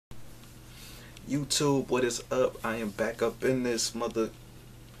YouTube, what is up? I am back up in this mother.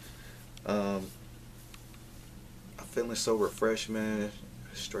 I'm feeling so refreshed, man.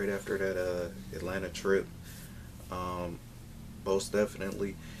 Straight after that Atlanta trip. Um, Most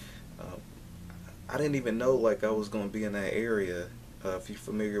definitely. Um, I didn't even know like I was gonna be in that area. If you're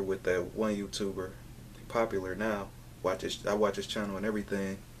familiar with that one YouTuber, popular now, I watch his channel and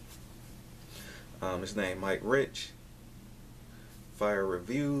everything. His name Mike Rich. Fire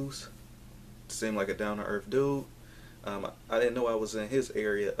reviews. Seemed like a down to earth dude. I didn't know I was in his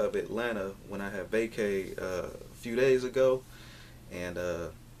area of Atlanta when I had vacay a few days ago, and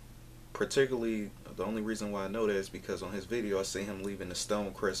particularly the only reason why I know that is because on his video I seen him leaving the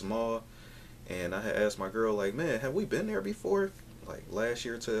Stonecrest Mall, and I had asked my girl like, man, have we been there before? Like last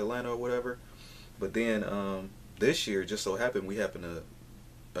year to Atlanta or whatever. But then this year just so happened we happened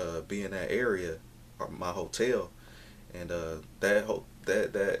to be in that area, or my hotel, and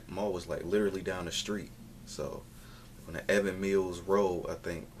that mall was like literally down the street. So on the Evan Mills Road, I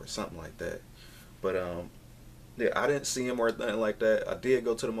think, or something like that. But yeah, I didn't see him or anything like that. I did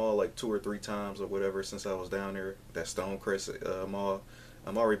go to the mall like 2 or 3 times or whatever since I was down there. That Stonecrest Mall.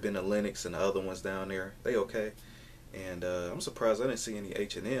 I'm already been to Lenox and the other ones down there. They okay. And I'm surprised I didn't see any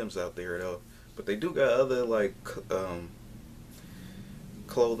H&Ms out there though. But they do got other like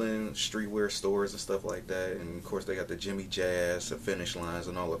clothing, streetwear stores and stuff like that. And of course they got the Jimmy Jazz and Finish Lines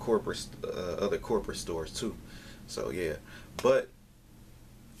and all the corporate other corporate stores too. So yeah, but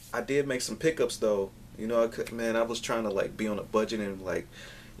I did make some pickups though. You know, man, I was trying to like be on a budget and like,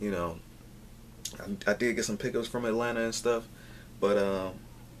 you know, I did get some pickups from Atlanta and stuff. But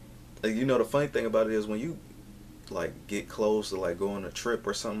you know, the funny thing about it is when you like get close to like go on a trip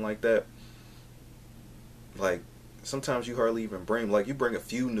or something like that, like sometimes you hardly even bring, like you bring a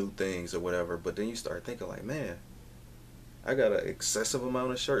few new things or whatever, but then you start thinking like, man, I got an excessive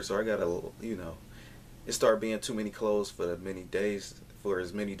amount of shirts, or I got a, you know, it started being too many clothes for the many days, for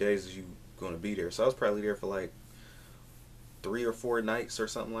as many days as you gonna be there. So I was probably there for like 3 or 4 nights or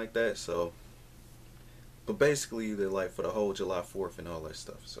something like that. So, but basically the like for the whole July 4th and all that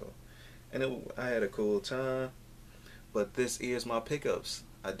stuff. So, and I had a cool time. But this is my pickups.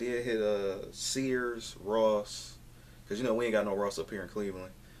 I did hit Sears, Ross, cause you know we ain't got no Ross up here in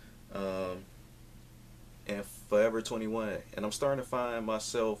Cleveland, and Forever 21. And I'm starting to find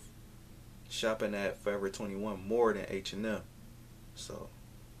myself shopping at Forever 21 more than H&M. So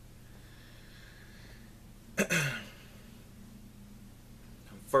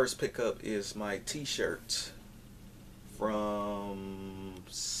first pickup is my t-shirt from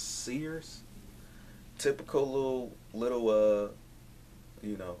Sears. Typical little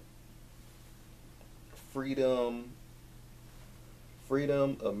you know, freedom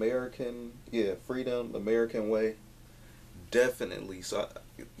American, yeah, freedom American way. Definitely. So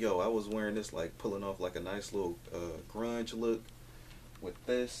I was wearing this like pulling off like a nice little grunge look with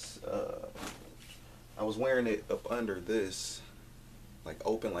this. I was wearing it up under this, like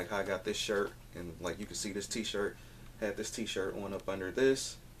open, like how I got this shirt, and like you can see this t-shirt, had this t-shirt on up under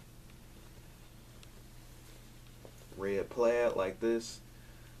this red plaid like this.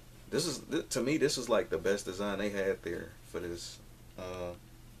 This is, to me, this was like the best design they had there for this.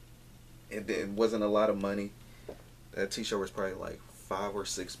 It wasn't a lot of money. That t-shirt was probably like $5 or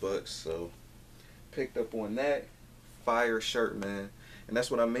 $6, so picked up on that. Fire shirt, man. And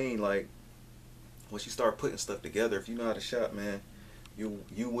that's what I mean, like once you start putting stuff together, if you know how to shop, man, you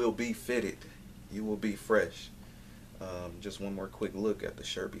will be fitted, you will be fresh. Just one more quick look at the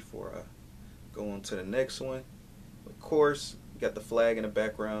shirt before I go on to the next one. Of course, you got the flag in the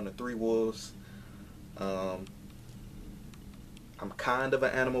background, the 3 wolves. I'm kind of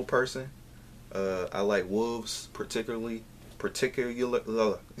an animal person. I like wolves particularly,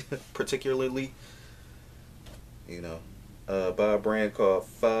 you know, by a brand called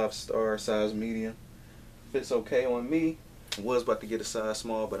 5 Star Size Medium. Fits okay on me. Was about to get a size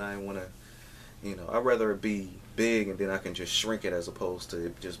small, but I didn't want to, you know, I'd rather it be big and then I can just shrink it as opposed to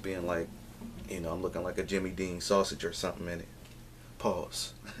it just being like, you know, I'm looking like a Jimmy Dean sausage or something in it.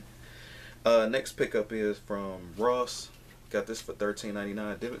 Pause. Next pickup is from Ross. Got this for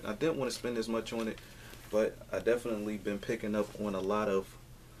 $13.99. I didn't want to spend as much on it, but I definitely been picking up on a lot of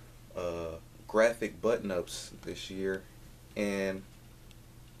graphic button-ups this year, and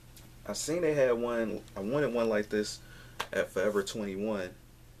I seen they had one. I wanted one like this at Forever 21.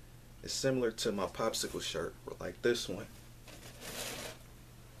 It's similar to my popsicle shirt, like this one.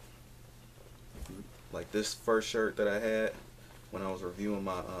 Like this first shirt that I had when I was reviewing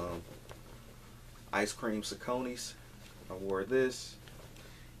my ice cream Sauconys. I wore this,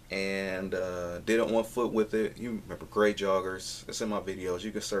 and did it on foot with it. You remember gray joggers? It's in my videos.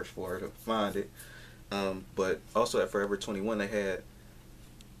 You can search for it and find it. But also at Forever 21, they had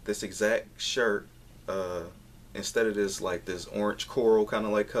this exact shirt. Instead of this like this orange coral kind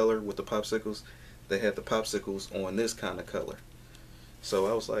of like color with the popsicles, they had the popsicles on this kind of color. So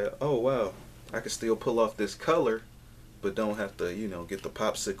I was like, oh wow, I could still pull off this color, but don't have to, you know, get the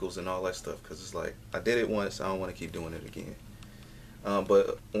popsicles and all that stuff. Because it's like, I did it once, I don't want to keep doing it again.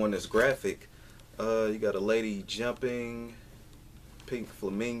 But on this graphic, you got a lady jumping, pink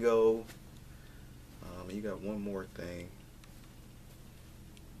flamingo. You got one more thing.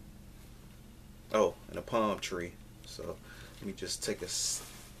 Oh, and a palm tree. So let me just take a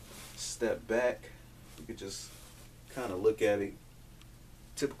step back. You could just kind of look at it.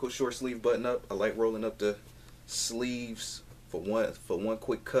 Typical short sleeve button up. I like rolling up the sleeves for one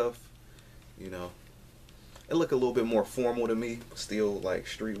quick cuff. You know, it look a little bit more formal to me, but still like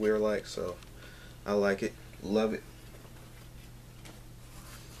streetwear like. So I like it, love it.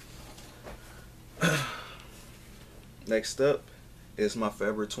 Next up is my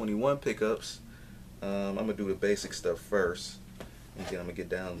Forever 21 pickups. I'm gonna do the basic stuff first, and then I'm gonna get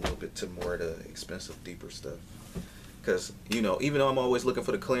down a little bit to more of the expensive, deeper stuff. Cause you know, even though I'm always looking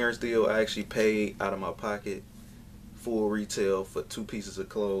for the clearance deal, I actually pay out of my pocket full retail for 2 pieces of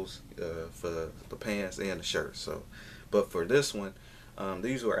clothes, for the pants and the shirt. So, but for this one,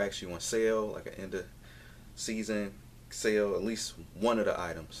 these were actually on sale, like an end of season sale. At least one of the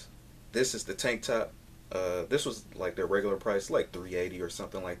items. This is the tank top. This was like their regular price, like $3.80 or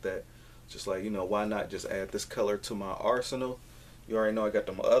something like that. Just like, you know, why not just add this color to my arsenal? You already know I got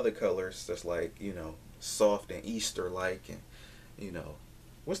them other colors that's like, you know, soft and Easter like, and you know,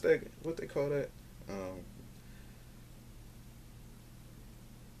 what's that, what they call that? I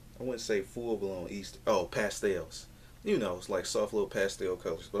wouldn't say full blown Easter. Oh, pastels. You know, it's like soft little pastel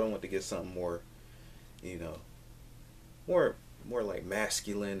colors, but I want to get something more, you know, more like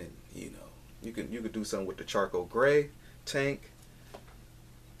masculine, and you know, you could do something with the charcoal gray tank.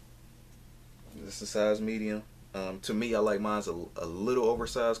 This is size medium. To me, I like mine's a little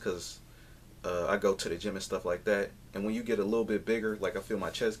oversized because I go to the gym and stuff like that. And when you get a little bit bigger, like I feel my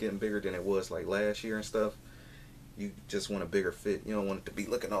chest getting bigger than it was like last year and stuff, you just want a bigger fit. You don't want it to be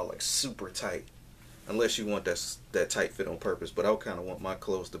looking all like super tight, unless you want that tight fit on purpose. But I kind of want my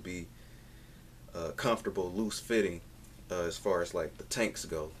clothes to be comfortable, loose fitting, as far as like the tanks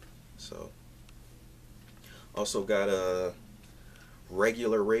go. So also got a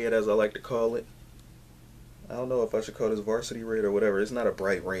regular red, as I like to call it. I don't know if I should call this varsity red or whatever. It's not a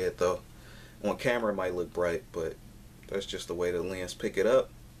bright red though. On camera it might look bright, but that's just the way the lens pick it up.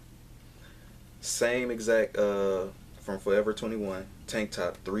 Same exact from Forever 21 tank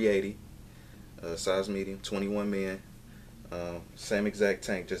top, $3.80, size medium, 21 men. Same exact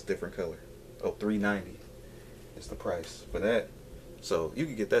tank, just different color. Oh, $3.90 is the price for that. So you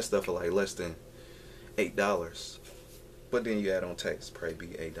can get that stuff for like less than $8. But then you add on tax, probably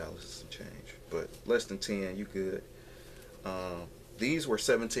be $8 some change. But less than 10, you good. These were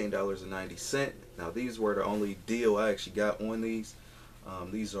 $17.90. Now these were the only deal I actually got on these.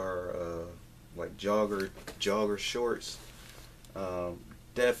 These are like jogger shorts.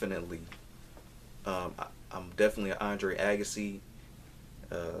 Definitely. I'm definitely an Andre Agassi.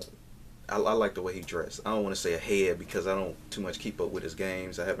 I like the way he dressed. I don't want to say a head because I don't too much keep up with his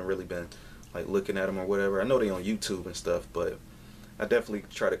games. I haven't really been like looking at them or whatever. I know they on YouTube and stuff, but I definitely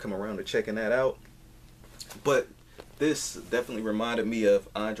try to come around to checking that out. But this definitely reminded me of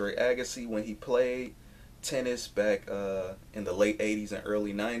Andre Agassi when he played tennis back in the late 80s and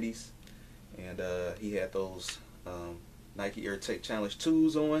early 90s. And he had those Nike Air Tech Challenge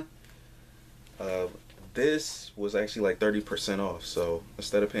 2s on. This was actually like 30% off. So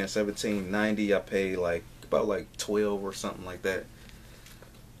instead of paying $17.90, I paid like about like 12 or something like that.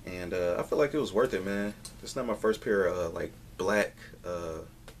 And I feel like it was worth it, man. It's not my first pair of like black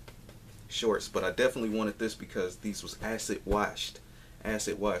shorts, but I definitely wanted this because these was acid washed,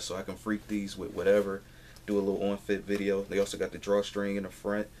 so I can freak these with whatever, do a little on fit video. They also got the drawstring in the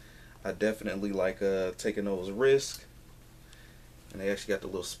front. I definitely like taking those risks, and they actually got the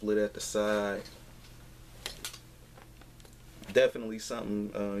little split at the side. Definitely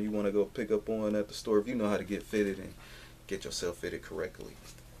something you want to go pick up on at the store if you know how to get fitted and get yourself fitted correctly.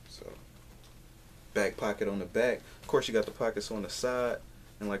 So back pocket on the back. Of course, you got the pockets on the side,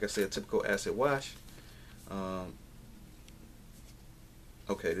 and like I said, typical acid wash.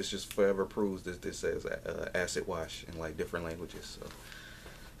 Okay, this just forever proves that this says acid wash in like different languages. So,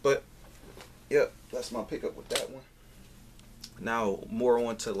 but yep, that's my pickup with that one. Now more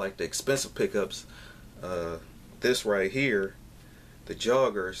on to like the expensive pickups. This right here, The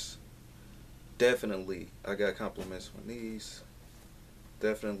joggers, definitely, I got compliments on these.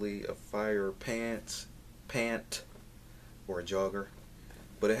 Definitely a fire pant or a jogger,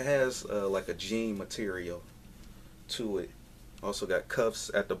 but it has like a jean material to it. Also got cuffs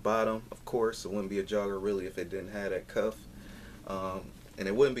at the bottom. Of course, it wouldn't be a jogger really if it didn't have that cuff, and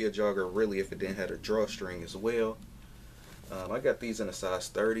it wouldn't be a jogger really if it didn't have a drawstring as well. I got these in a size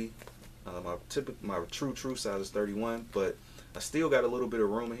 30. My true size is 31, but I still got a little bit of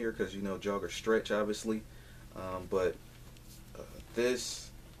room in here because, you know, joggers stretch obviously. But this,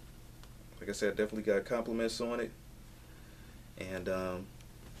 like I said, definitely got compliments on it, and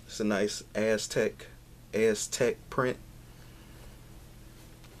it's a nice Aztec print.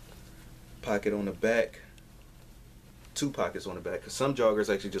 Pocket on the back, 2 pockets on the back, because some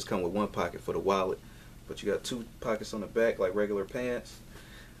joggers actually just come with 1 pocket for the wallet, but you got 2 pockets on the back like regular pants.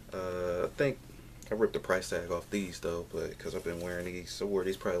 I think I ripped the price tag off these though, but because I've been wearing these, I wore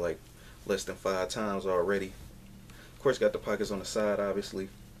these probably like less than 5 times already. Of course, got the pockets on the side obviously.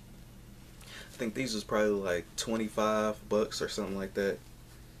 I think these was probably like 25 bucks or something like that.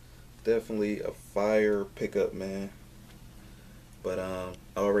 Definitely a fire pickup, man. But I've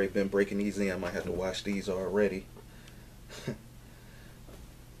already been breaking these in. I might have to wash these already.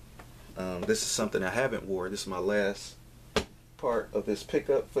 This is something I haven't wore. This is my last part of this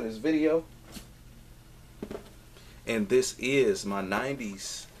pickup for this video. And this is my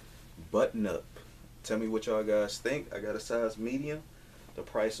 90s button up. Tell me what y'all guys think. I got a size medium. The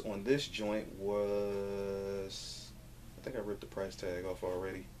price on this joint was, I think I ripped the price tag off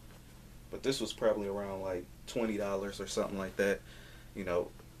already, but this was probably around like $20 or something like that. You know,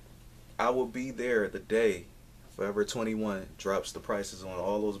 I will be there the day Forever 21 drops the prices on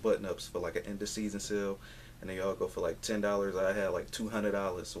all those button ups for like an end of season sale, and they all go for like $10. I had like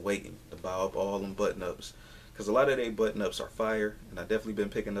 $200 waiting to buy up all them button ups, because a lot of their button ups are fire, and I definitely been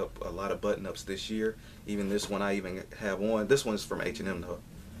picking up a lot of button ups this year. Even this one I even have on. This one's from H&M though.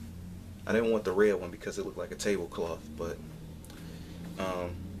 I didn't want the red one because it looked like a tablecloth, but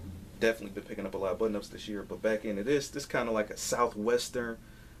definitely been picking up a lot of button ups this year. But back into this kind of like a southwestern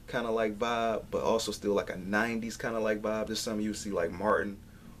kind of like vibe, but also still like a 90s kind of like vibe. This is something you see like Martin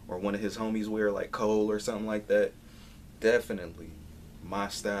or one of his homies wear, like Cole or something like that. Definitely my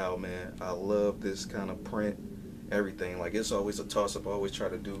style, man. I love this kind of print, everything. Like, it's always a toss up. I always try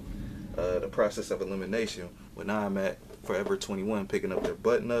to do the process of elimination. But now I'm at Forever 21 picking up their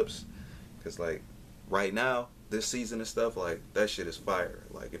button ups, because like right now, this season and stuff, like that shit is fire.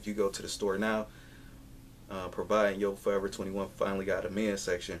 Like if you go to the store now, providing your Forever 21 finally got a men's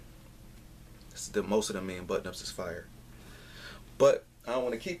section, most of the men button ups is fire. But I don't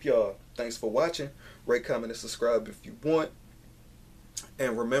want to keep y'all. Thanks for watching. Rate, comment, and subscribe if you want.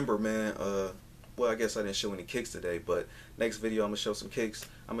 And remember, man, well, I guess I didn't show any kicks today, but next video I'm gonna show some kicks.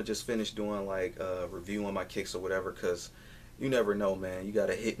 I'm gonna just finish doing like review on my kicks or whatever, because you never know, man. You got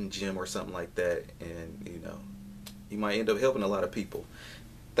a hidden gem or something like that, and you know, you might end up helping a lot of people.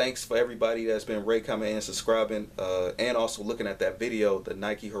 Thanks for everybody that's been rate, comment, and subscribing, and also looking at that video, the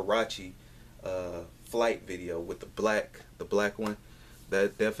Nike Huarache flight video with the black one.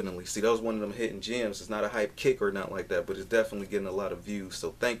 That definitely, see, that was one of them hidden gems. It's not a hype kick or nothing like that, but it's definitely getting a lot of views.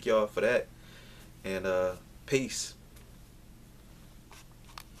 So thank y'all for that, and peace.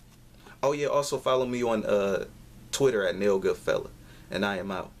 Oh yeah, also follow me on Twitter at NailGoodFella, and I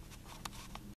am out.